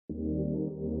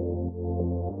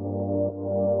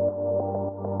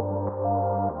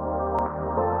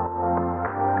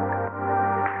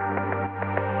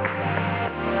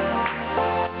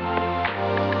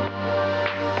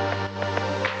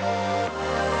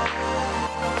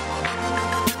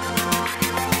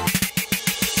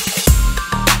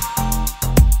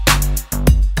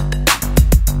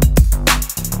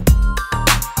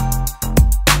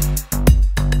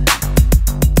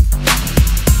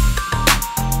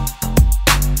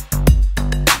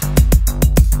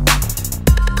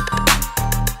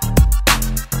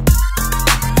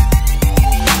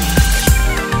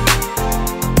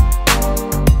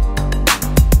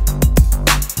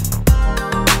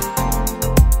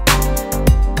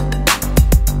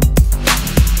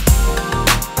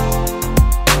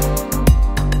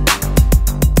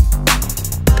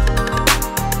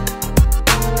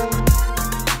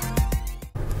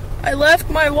I left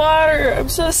my water. I'm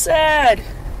so sad.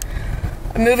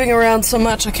 I'm moving around so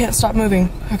much I can't stop moving.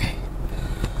 Okay.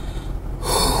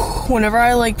 Whenever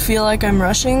I like feel like I'm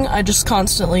rushing, I just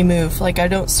constantly move. Like I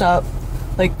don't stop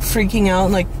like freaking out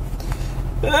and like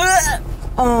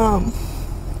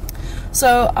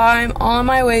so I'm on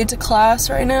my way to class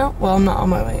right now. Well, I'm not on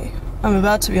my way. I'm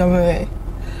about to be on my way.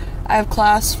 I have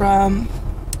class from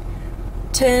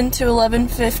 10 to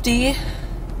 11:50.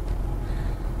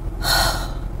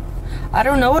 I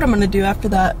don't know what I'm gonna do after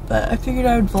that, but I figured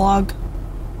I would vlog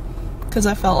because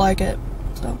I felt like it.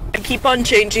 So I keep on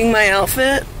changing my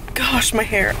outfit. Gosh, my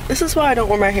hair. This is why I don't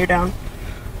wear my hair down.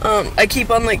 I keep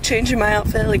on like changing my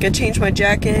outfit. Like I changed my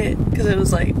jacket because it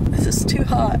was like, this is too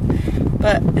hot.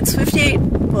 But it's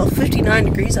 59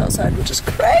 degrees outside, which is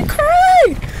cray.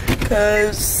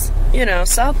 Because, you know,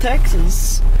 South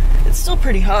Texas, it's still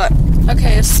pretty hot.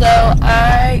 Okay, so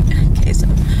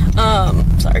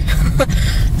sorry.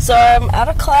 So I'm out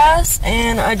of class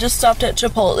and I just stopped at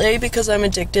Chipotle because I'm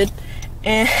addicted.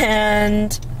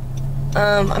 And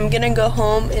I'm gonna go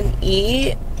home and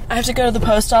eat. I have to go to the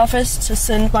post office to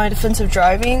send my defensive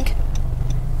driving.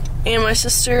 And my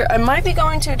sister, I might be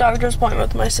going to a doctor's appointment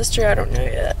with my sister, I don't know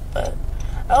yet. But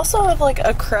I also have like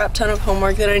a crap ton of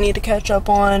homework that I need to catch up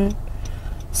on.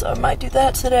 So I might do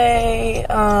that today.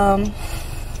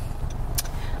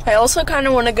 I also kind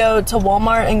of want to go to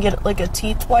Walmart and get like a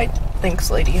teeth white. Thanks,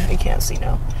 lady. I can't see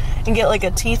now. And get like a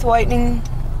teeth whitening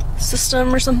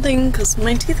system or something because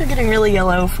my teeth are getting really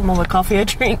yellow from all the coffee I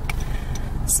drink.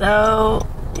 So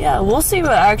yeah, we'll see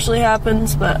what actually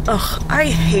happens. But ugh, I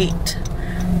hate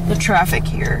the traffic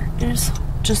here. It's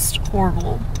just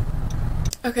horrible.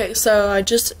 Okay, so I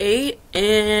just ate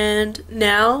and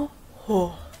now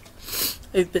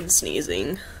I've been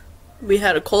sneezing. We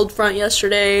had a cold front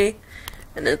yesterday.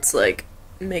 And it's like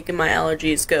making my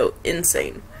allergies go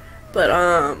insane. But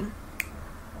I'm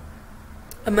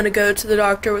gonna go to the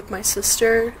doctor with my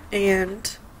sister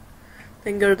and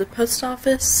then go to the post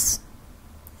office.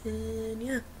 And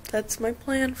yeah, that's my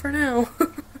plan for now.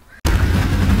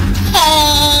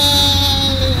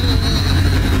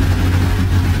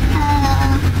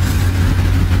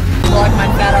 Like my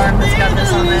fat arm has got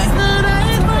this on there.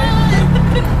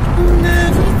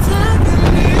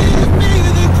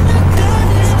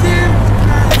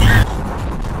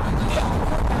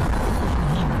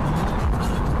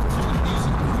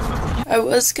 I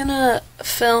was gonna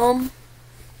film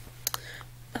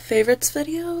a favorites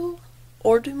video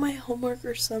or do my homework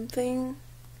or something,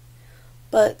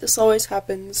 but this always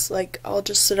happens. Like I'll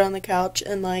just sit on the couch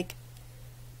and like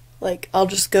I'll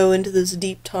just go into this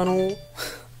deep tunnel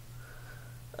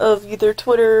of either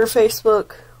Twitter or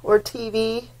Facebook or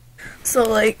TV. So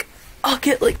like I'll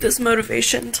get like this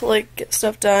motivation to like get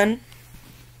stuff done,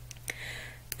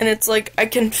 and it's like I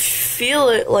can feel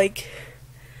it, like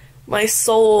my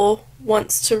soul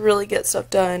wants to really get stuff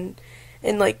done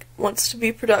and like wants to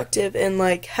be productive and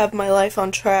like have my life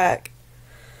on track,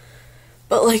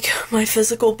 but like my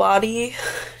physical body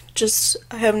just,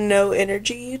 I have no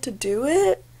energy to do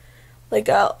it. Like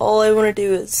all I want to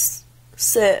do is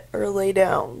sit or lay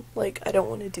down. Like I don't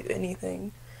want to do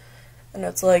anything. And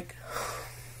it's like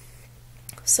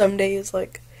some days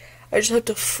like I just have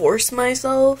to force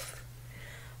myself.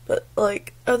 But,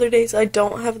 like, other days I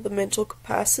don't have the mental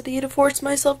capacity to force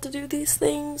myself to do these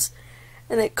things.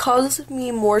 And it causes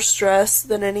me more stress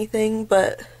than anything,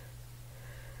 but...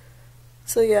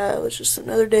 So, yeah, it was just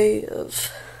another day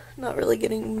of not really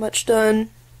getting much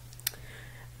done.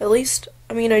 At least,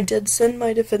 I mean, I did send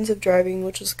my defensive driving,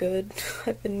 which is good.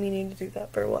 I've been meaning to do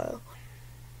that for a while.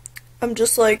 I'm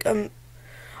just, like,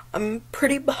 I'm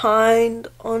pretty behind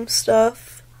on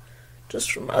stuff.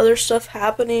 Just from other stuff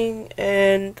happening,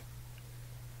 and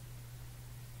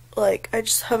like I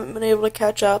just haven't been able to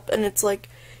catch up, and it's like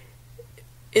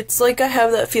it's like I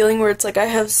have that feeling where it's like I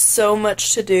have so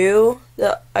much to do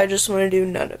that I just want to do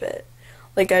none of it.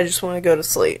 Like, I just want to go to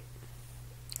sleep.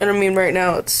 And I mean, right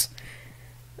now it's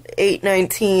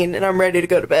 8:19 and I'm ready to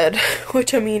go to bed,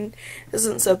 which I mean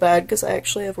isn't so bad because I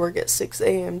actually have work at 6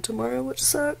 a.m. tomorrow, which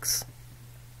sucks.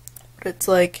 But it's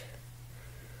like,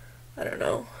 I don't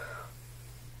know.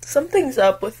 Something's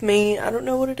up with me. I don't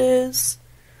know what it is.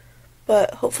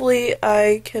 But hopefully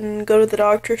I can go to the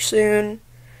doctor soon.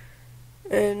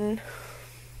 And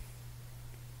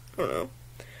I don't know.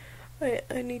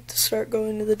 I need to start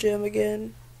going to the gym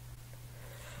again.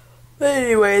 But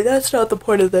anyway, that's not the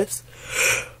point of this.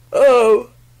 Oh.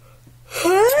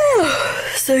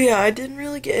 So yeah, I didn't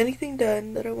really get anything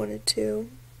done that I wanted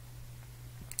to.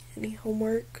 Any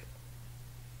homework.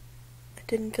 I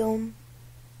didn't film.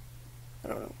 I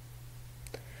don't know.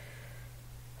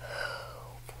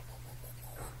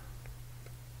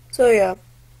 So yeah.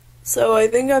 So I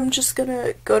think I'm just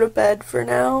gonna go to bed for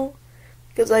now.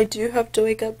 Because I do have to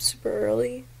wake up super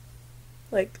early.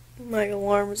 Like, my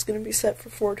alarm is gonna be set for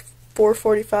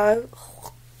 4:45.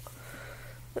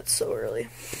 That's so early.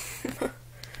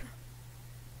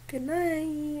 Good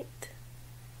night.